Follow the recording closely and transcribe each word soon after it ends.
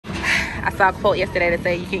saw a quote yesterday that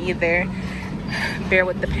said you can either bear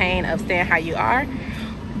with the pain of staying how you are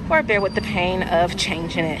or bear with the pain of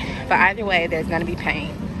changing it. But either way, there's gonna be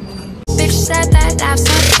pain. Bitch said that life's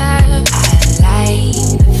unfair. I like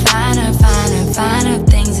the finer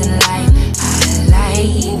things in life. I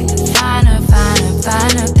like the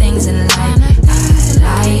finer things in life.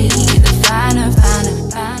 I like the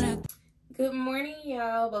finer. Good morning,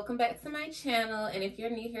 y'all. Welcome back to my channel. And if you're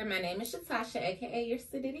new here, my name is Shatasha, aka your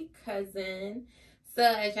Sadiddy cousin. So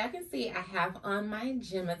as y'all can see, I have on my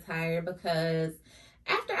gym attire because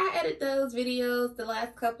after I edited those videos the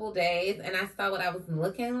last couple days and I saw what I was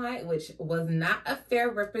looking like, which was not a fair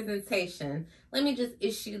representation, let me just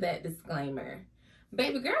issue that disclaimer.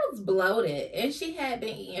 Baby girl was bloated and she had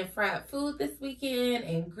been eating fried food this weekend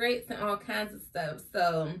and grapes and all kinds of stuff.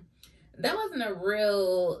 So that wasn't a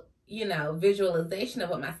real, you know, visualization of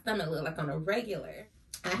what my stomach looked like on a regular.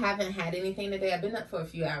 I haven't had anything today. I've been up for a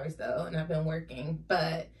few hours though and I've been working,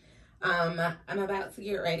 but I'm about to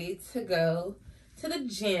get ready to go to the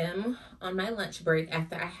gym on my lunch break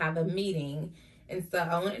after I have a meeting. And so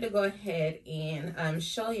I wanted to go ahead and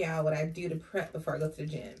show y'all what I do to prep before I go to the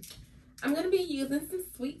gym. I'm going to be using some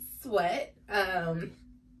Sweet Sweat. I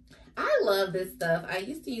love this stuff. I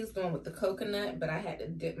used to use one with the coconut, but I had to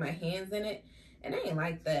dip my hands in it and I ain't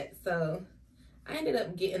like that. So I ended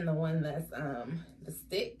up getting the one that's the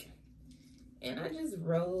stick. And I just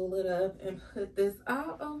roll it up and put this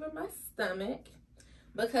all over my stomach.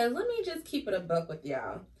 Because let me just keep it a buck with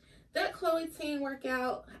y'all. That Chloe Teen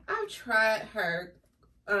workout, I've tried her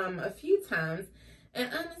a few times. And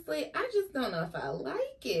honestly, I just don't know if I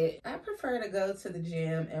like it. I prefer to go to the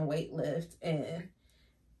gym and weight lift and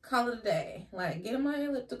call it a day. Like get on my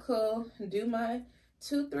elliptical, do my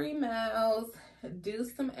 2-3 miles, do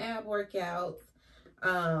some ab workouts.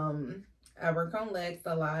 I work on legs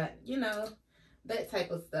a lot, you know, that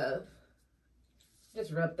type of stuff.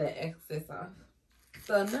 Just rub that excess off.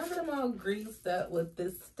 So now that I'm all greased up with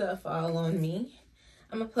this stuff all on me,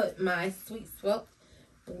 I'm going to put my Sweet Sweat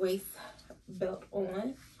waist belt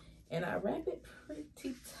on and I wrap it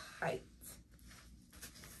pretty tight.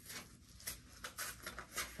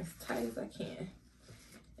 As tight as I can.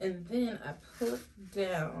 And then I pull it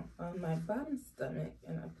down on my bottom stomach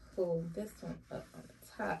and I pull this one up on the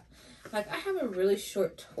top. Like I have a really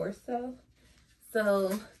short torso, so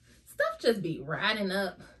stuff just be riding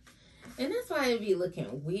up. And that's why it be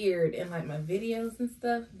looking weird in like my videos and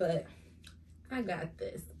stuff, but I got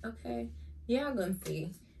this, okay? Y'all gonna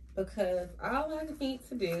see, because all I need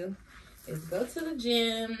to do is go to the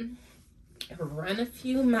gym, run a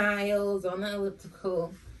few miles on the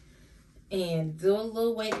elliptical, and do a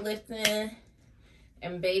little weightlifting,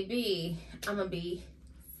 and baby, I'm gonna be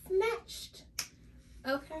snatched,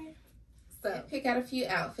 okay? So I picked out a few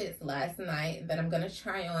outfits last night that I'm going to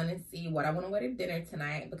try on and see what I want to wear to dinner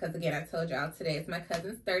tonight. Because again, I told y'all today is my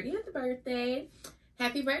cousin's 30th birthday.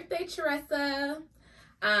 Happy birthday, Teresa.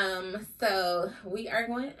 So we are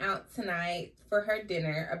going out tonight for her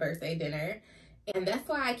dinner, a birthday dinner. And that's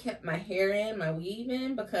why I kept my hair in, my weave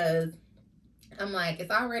in, because I'm like, it's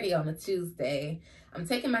already on a Tuesday. I'm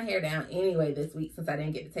taking my hair down anyway this week since I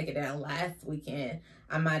didn't get to take it down last weekend.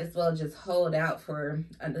 I might as well just hold out for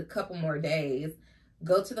a couple more days,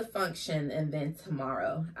 go to the function, and then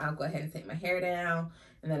tomorrow I'll go ahead and take my hair down,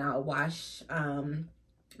 and then I'll wash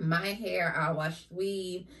my hair, I'll wash the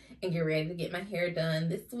weave, and get ready to get my hair done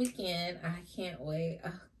this weekend. I can't wait.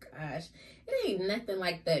 Oh gosh, it ain't nothing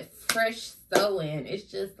like that fresh sew-in.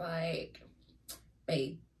 It's just like,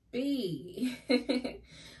 baby.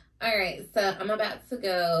 All right, so I'm about to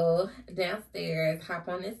go downstairs, hop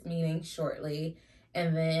on this meeting shortly,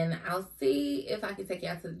 and then I'll see if I can take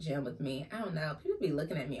y'all to the gym with me. I don't know. People be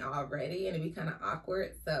looking at me already, and it'd be kind of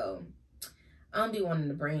awkward, so I don't be wanting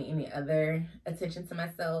to bring any other attention to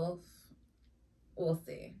myself. We'll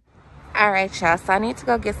see. All right, y'all, so I need to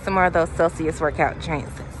go get some more of those Celsius workout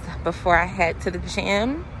drinks before I head to the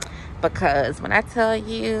gym, because when I tell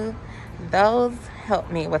you, those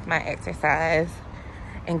help me with my exercise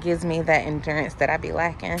and gives me that endurance that I be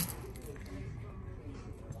lacking.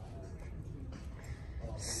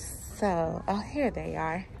 So, oh, here they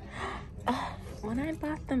are. When I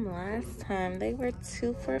bought them last time, they were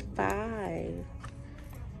 2 for $5.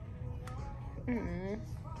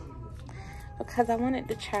 Because I wanted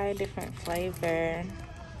to try a different flavor.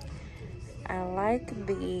 I like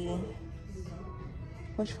the,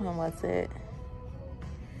 which one was it?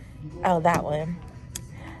 Oh, that one.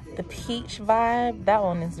 The peach vibe, that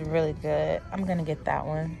one is really good. I'm gonna get that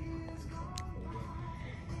one.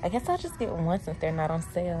 I guess I'll just get one since they're not on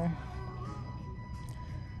sale.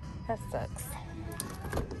 That sucks.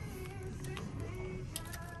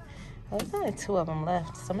 Well, there's only 2 of them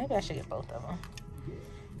left, so maybe I should get both of them.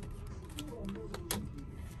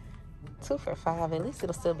 2 for $5. At least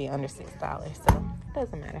it'll still be under $6, so it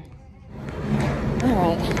doesn't matter. All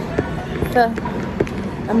right, so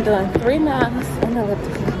I'm doing 3 miles on the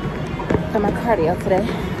elliptical for my cardio today,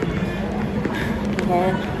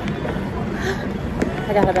 and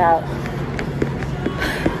I got about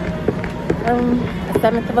a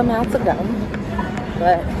 1/7 of a mile to go,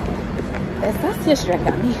 but that sausage drink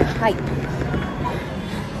got me hype.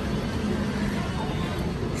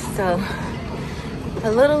 So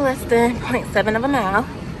a little less than 0.7 of a mile,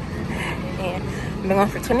 and I've been going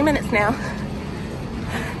for 20 minutes now,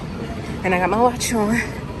 and I got my watch on.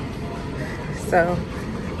 So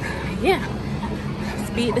yeah,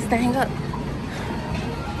 speed this thing up.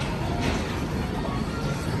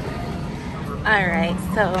 All right,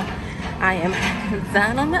 so I am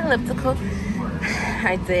done on the elliptical.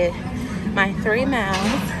 I did my 3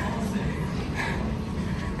 miles,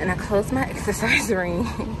 and I closed my exercise ring.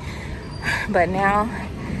 But now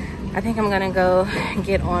I think I'm gonna go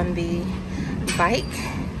get on the bike,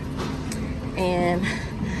 and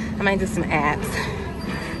I might do some abs,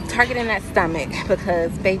 targeting that stomach,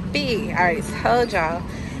 because baby, I already told y'all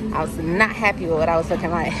I was not happy with what I was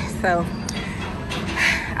looking like. So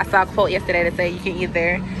I saw a quote yesterday that said you can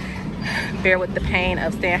either bear with the pain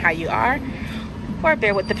of staying how you are, or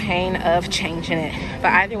bear with the pain of changing it.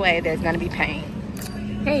 But either way, there's gonna be pain.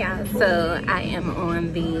 Hey y'all, so I am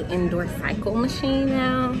on the indoor cycle machine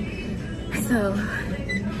now. So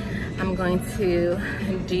I'm going to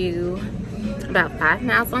do about 5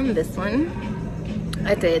 miles on this one.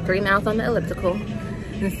 I did 3 miles on the elliptical,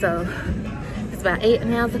 and so it's about 8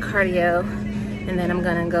 miles of cardio. And then I'm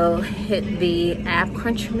gonna go hit the ab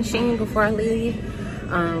crunch machine before I leave.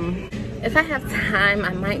 If I have time,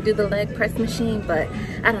 I might do the leg press machine, but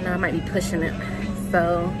I don't know, I might be pushing it.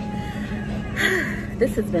 So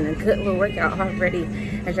this has been a good little workout already.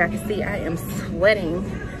 As y'all can see, I am sweating,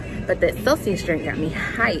 but that sausage drink got me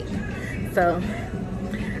hype. So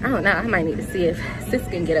I don't know, I might need to see if Sis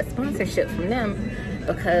can get a sponsorship from them,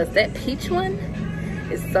 because that peach one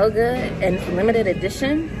is so good and it's limited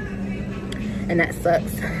edition, and that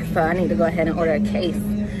sucks. So I need to go ahead and order a case.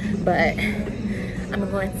 But I'm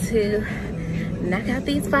going to knock out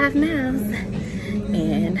these 5 miles,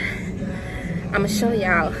 and I'm gonna show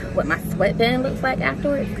y'all what my sweatband looks like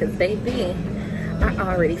afterwards, because baby, I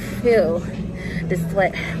already feel the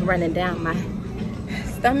sweat running down my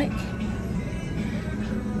stomach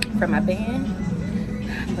from my band.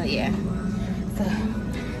 But yeah, so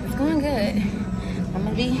it's going good. I'm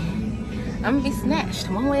gonna be snatched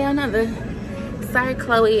one way or another. Sorry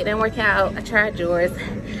Chloe, it didn't work out. I tried yours.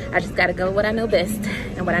 I just gotta go what I know best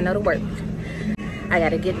and what I know to work. I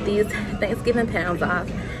gotta get these Thanksgiving pounds off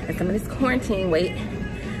and some of this quarantine weight,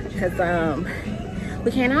 because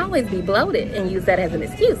we can't always be bloated and use that as an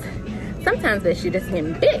excuse. Sometimes that shit just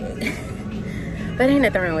getting big. But ain't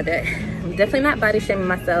nothing wrong with that. I'm definitely not body shaming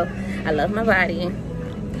myself. I love my body.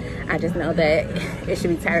 I just know that it should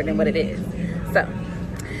be tighter than what it is. So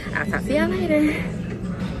I'll talk to y'all later.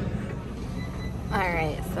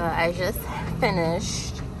 Alright, so I just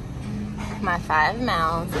finished my 5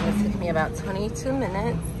 miles, and it took me about 22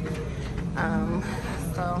 minutes.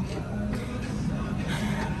 So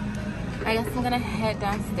I guess I'm gonna head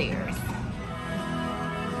downstairs.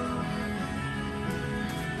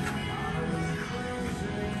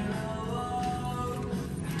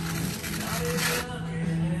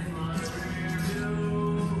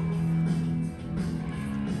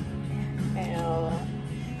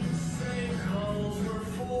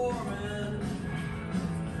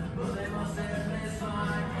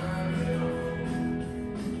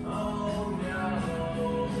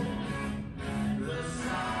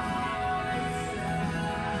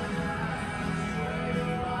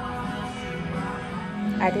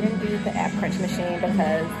 I didn't do the ab crunch machine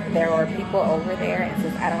because there were people over there, and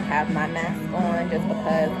since I don't have my mask on, just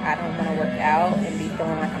because I don't want to work out and be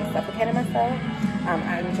feeling like I'm suffocating myself,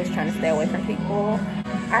 I'm just trying to stay away from people.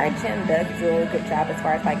 Our gym does do a good job as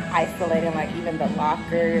far as like isolating like even the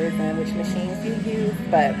lockers and which machines you use,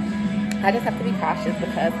 but I just have to be cautious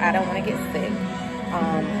because I don't want to get sick.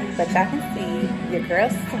 But y'all can see your girl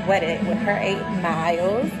sweated with her 8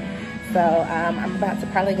 miles. So I'm about to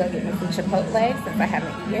probably go get me some Chipotle since I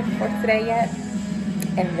haven't eaten for today yet.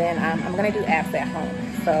 And then I'm gonna do abs at home.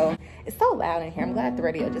 So it's so loud in here. I'm glad the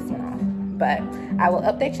radio just went off. But I will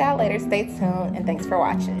update y'all later. Stay tuned, and thanks for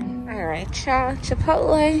watching. All right, y'all,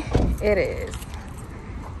 Chipotle it is.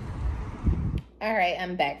 All right,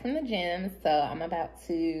 I'm back from the gym. So I'm about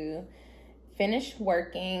to finish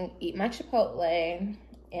working, eat my Chipotle,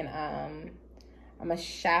 and I'm I'm gonna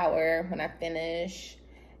shower when I finish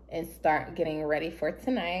and start getting ready for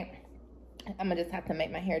tonight. I'm gonna just have to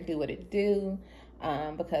make my hair do what it do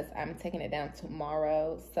because I'm taking it down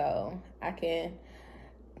tomorrow, so I can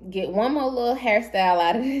get one more little hairstyle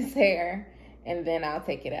out of this hair and then I'll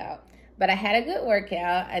take it out. But I had a good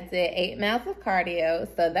workout. I did 8 miles of cardio,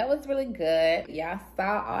 so that was really good. Y'all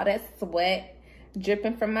saw all that sweat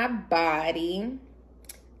dripping from my body.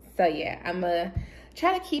 So yeah, I'm gonna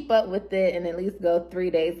try to keep up with it and at least go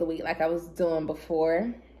 3 days a week like I was doing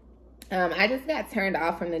before. I just got turned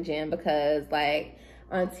off from the gym because, like,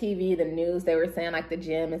 on TV, the news, they were saying, like, the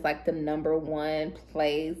gym is, like, the #1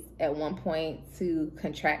 place at one point to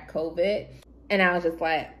contract COVID. And I was just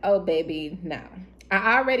like, oh, baby, no.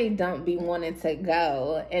 I already don't be wanting to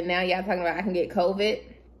go. And now y'all talking about I can get COVID.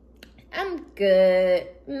 I'm good.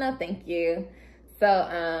 No, thank you. So,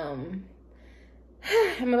 I'm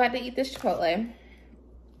about to eat this Chipotle.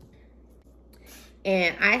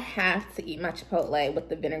 And I have to eat my Chipotle with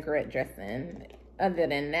the vinaigrette dressing. Other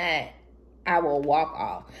than that, I will walk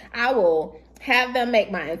off. I will have them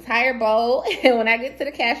make my entire bowl. And when I get to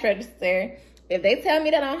the cash register, if they tell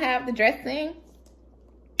me that I don't have the dressing,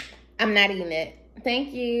 I'm not eating it.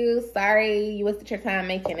 Thank you. Sorry you wasted your time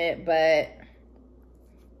making it, but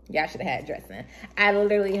y'all should have had dressing. I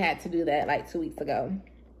literally had to do that like 2 weeks ago.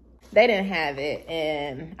 They didn't have it,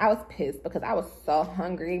 and I was pissed because I was so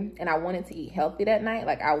hungry, and I wanted to eat healthy that night.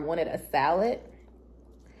 Like, I wanted a salad,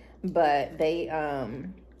 but they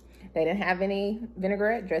didn't have any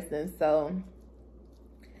vinaigrette dressing, so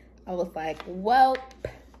I was like, well,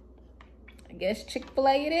 I guess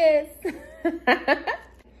Chick-fil-A it is.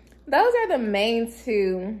 Those are the main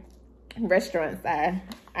 2 restaurants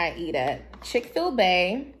I eat at.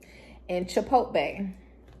 Chick-fil-A and Chipotle.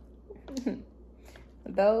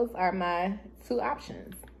 Those are my 2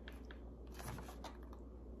 options.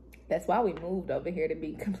 That's why we moved over here, to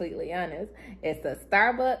be completely honest. It's a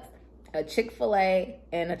Starbucks, a Chick-fil-A,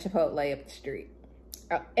 and a Chipotle up the street.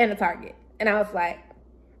 And a Target. And I was like,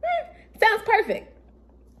 sounds perfect.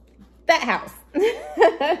 That house.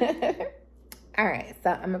 All right, so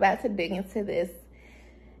I'm about to dig into this.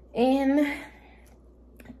 And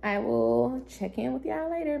I will check in with y'all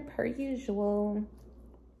later, per usual.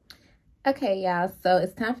 Okay, y'all, so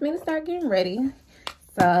it's time for me to start getting ready.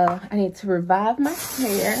 So I need to revive my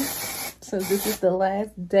hair. So this is the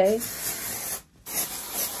last day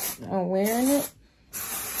I'm wearing it.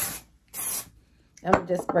 I'm gonna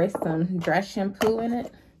just spray some dry shampoo in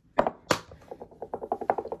it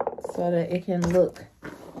so that it can look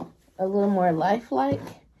a little more lifelike,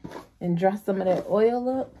 and dry some of that oil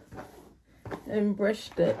up and brush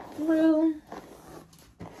that through.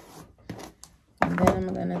 And then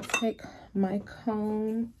I'm gonna take my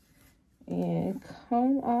comb and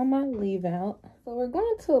comb all my leave out. So we're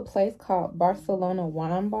going to a place called Barcelona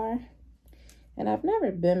Wine Bar, and I've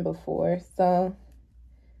never been before, so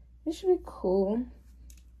it should be cool.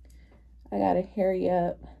 I gotta hurry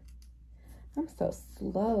up. I'm so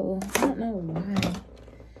slow. I don't know why.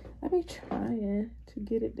 I be trying to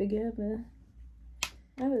get it together.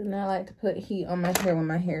 I do not like to put heat on my hair when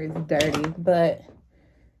my hair is dirty, but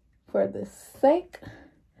for the sake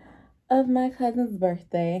of my cousin's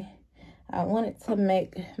birthday, I wanted to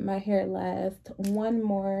make my hair last one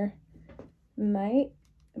more night,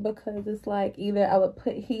 because it's like either I would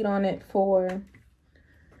put heat on it for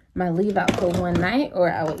my leave out for one night,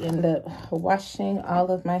 or I would end up washing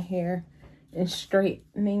all of my hair and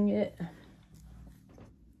straightening it.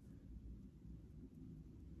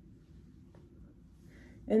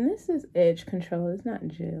 And this is edge control, it's not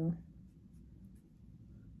gel.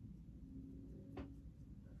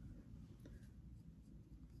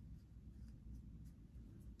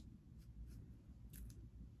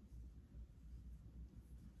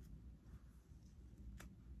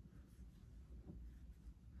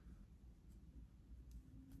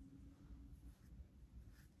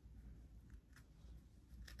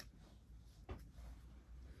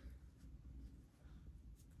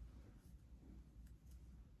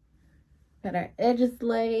 Got our edges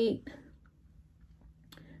laid.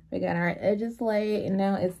 We got our edges laid, and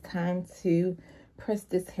now it's time to press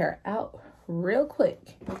this hair out real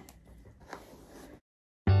quick.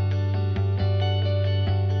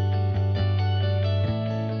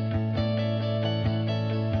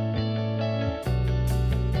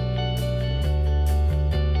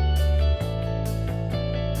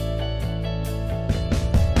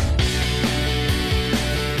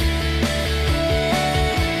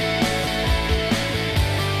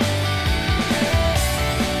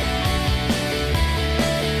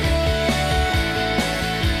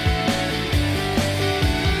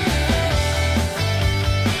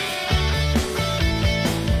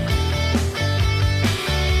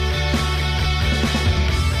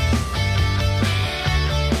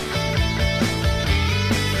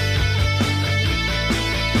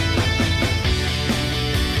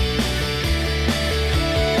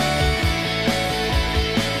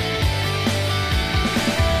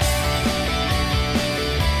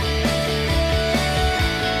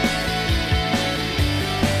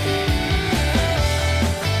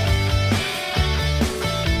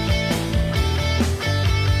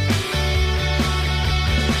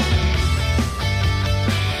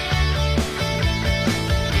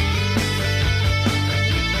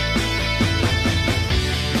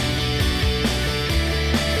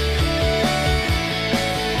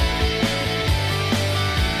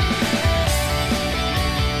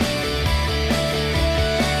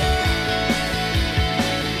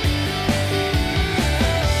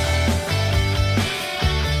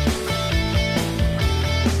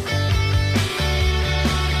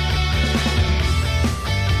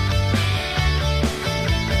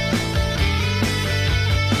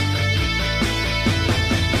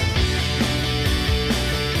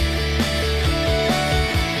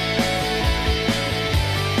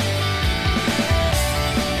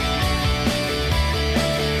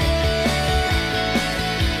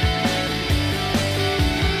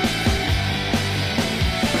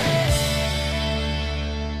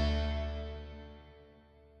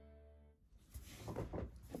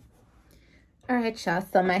 All right, y'all,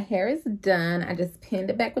 so my hair is done. I just pinned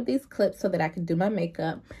it back with these clips so that I could do my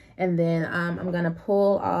makeup. And then I'm gonna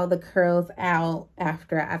pull all the curls out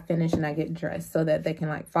after I finish and I get dressed so that they can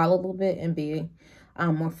like fall a little bit and be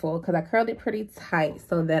more full, because I curled it pretty tight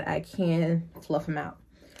so that I can fluff them out.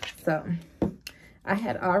 So I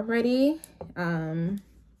had already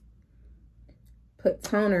put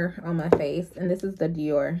toner on my face, and this is the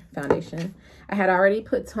Dior foundation. I had already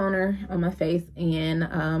put toner on my face and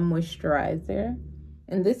moisturizer,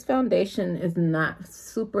 and this foundation is not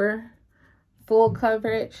super full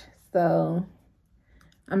coverage, so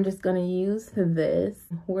I'm just gonna use this.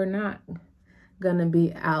 We're not gonna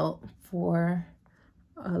be out for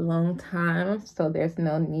a long time, so there's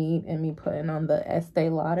no need in me putting on the Estee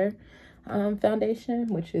Lauder foundation,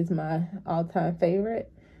 which is my all-time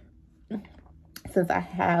favorite, since I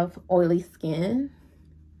have oily skin.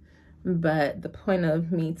 But the point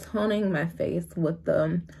of me toning my face with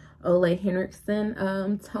the Ole Henriksen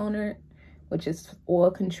toner, which is oil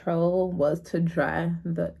control, was to dry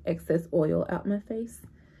the excess oil out my face.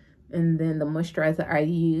 And then the moisturizer I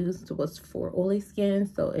used was for oily skin,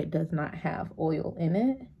 so it does not have oil in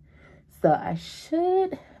it. So I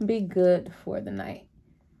should be good for the night.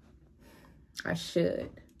 I should,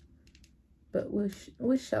 but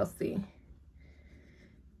we shall see.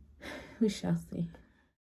 We shall see.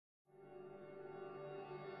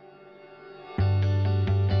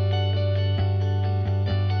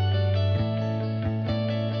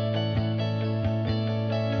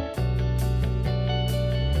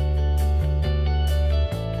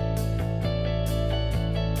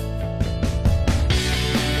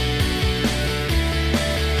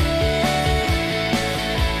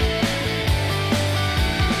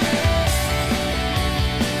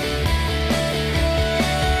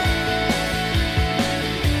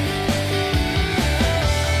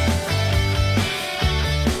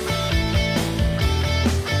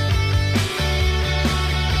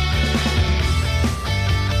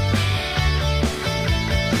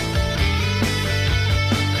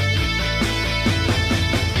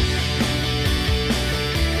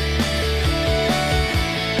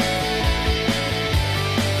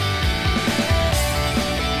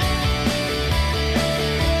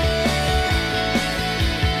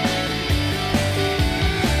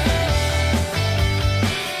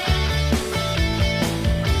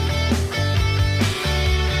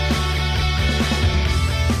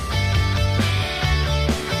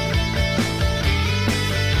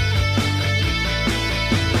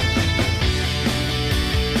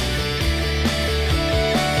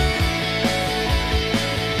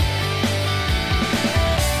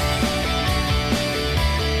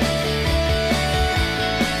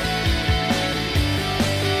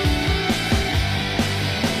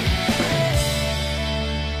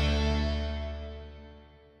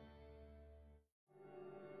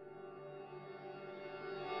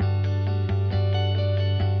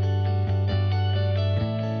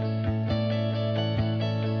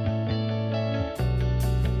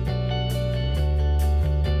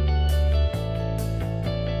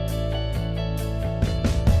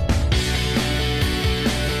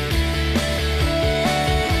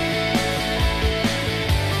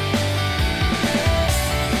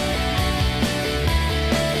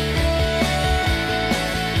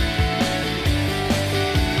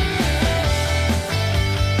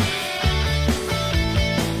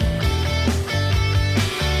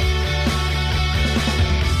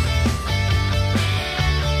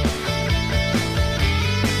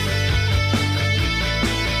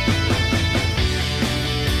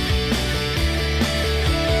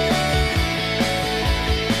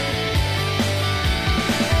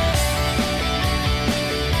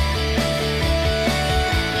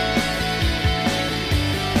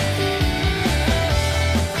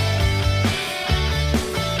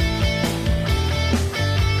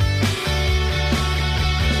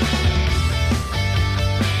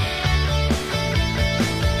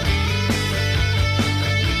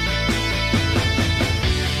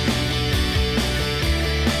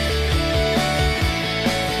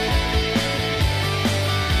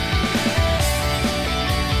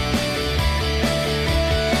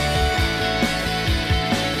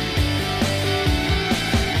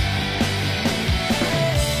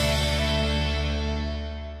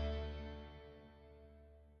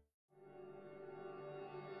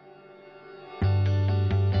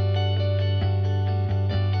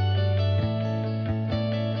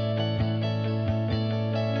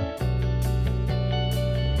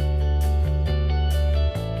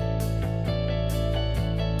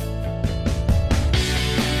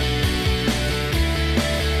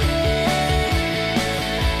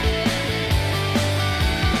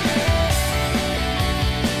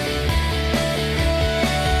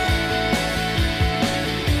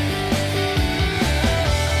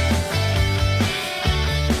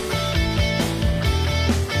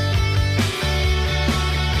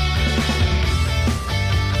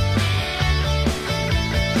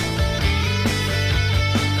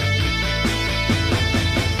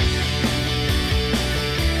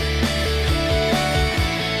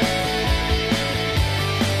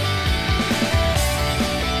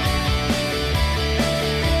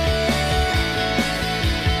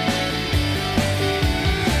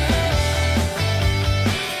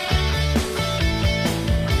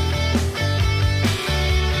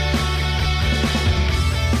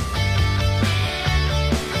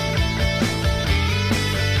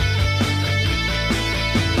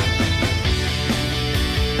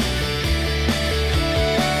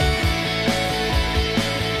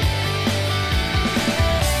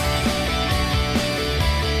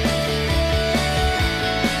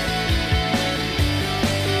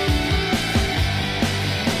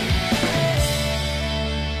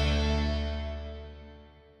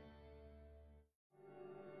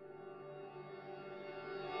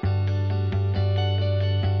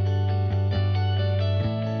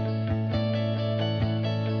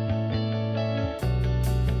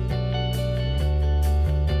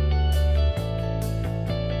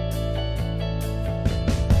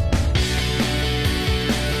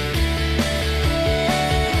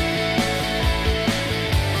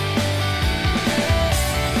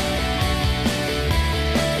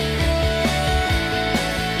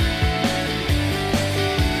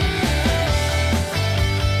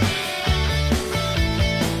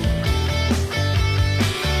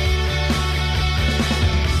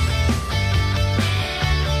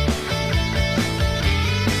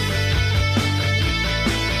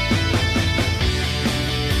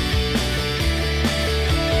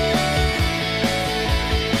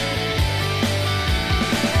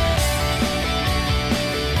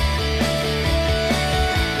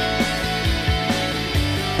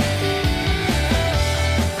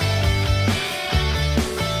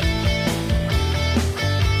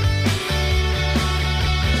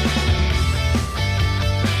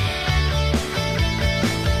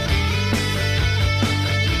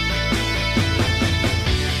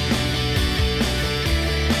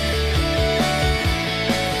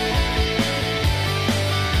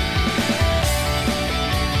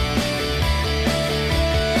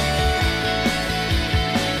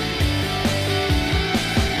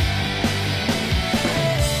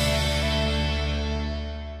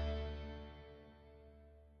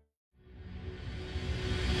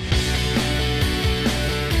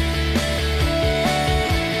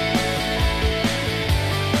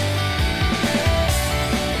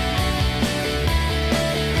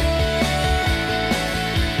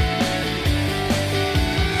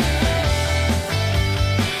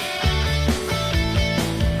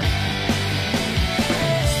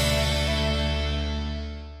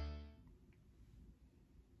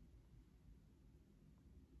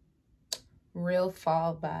 real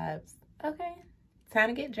fall vibes. Okay, time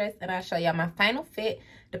to get dressed and I'll show y'all my final fit,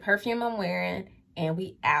 the perfume I'm wearing, and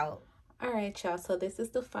we out. All right, y'all, so this is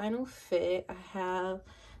the final fit. I have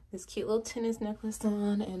this cute little tennis necklace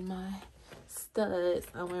on and my studs.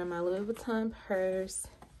 I'm wearing my Louis Vuitton purse,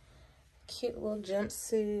 cute little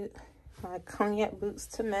jumpsuit, my cognac boots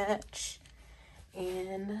to match,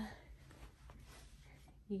 and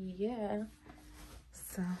yeah,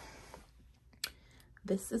 so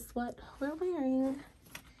this is what we're wearing.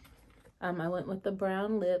 I went with the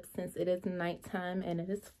brown lip since it is nighttime and it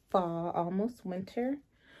is fall, almost winter.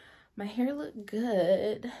 My hair looked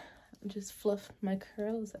good. Just fluff my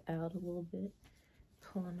curls out a little bit,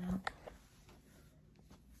 pull them out.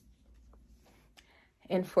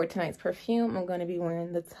 And for tonight's perfume, I'm going to be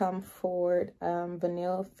wearing the Tom Ford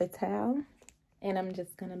Vanille Fatale. And I'm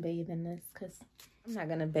just going to bathe in this because I'm not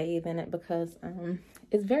going to bathe in it because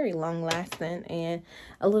it's very long lasting and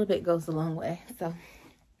a little bit goes a long way. So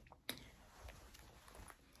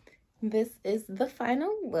this is the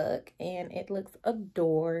final look and it looks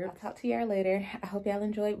adored. I'll talk to y'all later. I hope y'all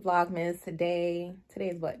enjoyed Vlogmas today. Today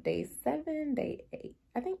is what, day 7, day 8,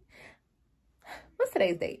 I think. What's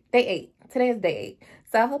today's date? Day 8. Today is day 8.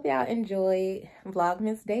 So I hope y'all enjoyed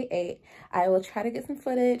Vlogmas day 8. I will try to get some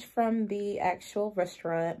footage from the actual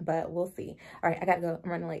restaurant, but we'll see. All right, I gotta go. I'm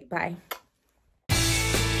running late. Bye.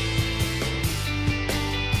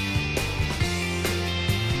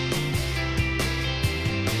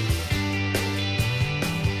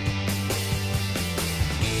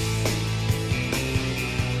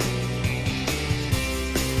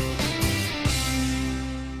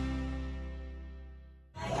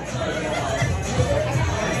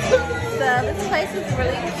 This place is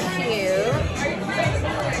really cute.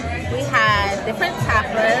 We had different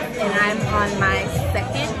tapas and I'm on my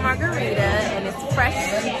second margarita and it's fresh,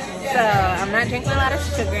 so I'm not drinking a lot of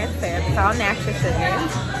sugar and syrup. It's all natural sugar.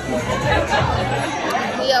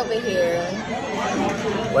 We over here.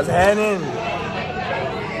 What's happening?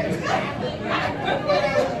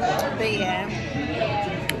 But yeah,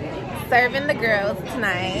 serving the girls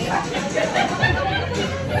tonight.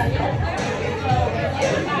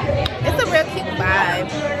 It's a real cute vibe.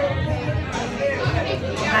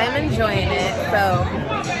 I'm enjoying it. So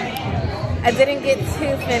I didn't get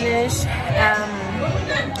to finish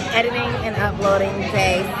editing and uploading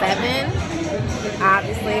day 7,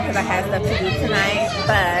 obviously, because I had stuff to do tonight.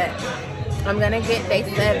 But I'm gonna get day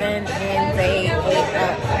 7 and day 8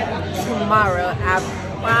 up tomorrow. I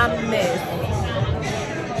promise.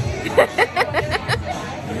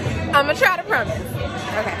 I'm gonna try to promise.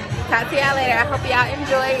 Okay. Talk to y'all later. I hope y'all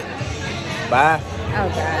enjoyed. Bye. Oh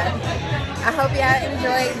God. I hope y'all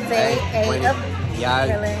enjoyed day 8 of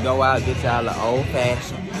y'all go out, get y'all an old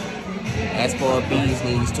fashioned. Ask for a bee's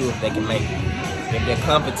knees too if they can make it. If they're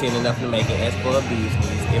competent enough to make it, ask for a bee's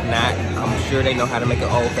knees. If not, I'm sure they know how to make an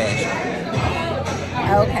old fashioned.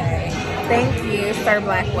 Okay. Thank you, Sir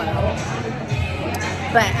Blackwell.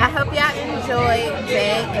 But I hope y'all enjoyed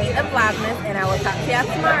day 8 of Vlogmas and I will talk to y'all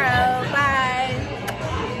tomorrow. Bye.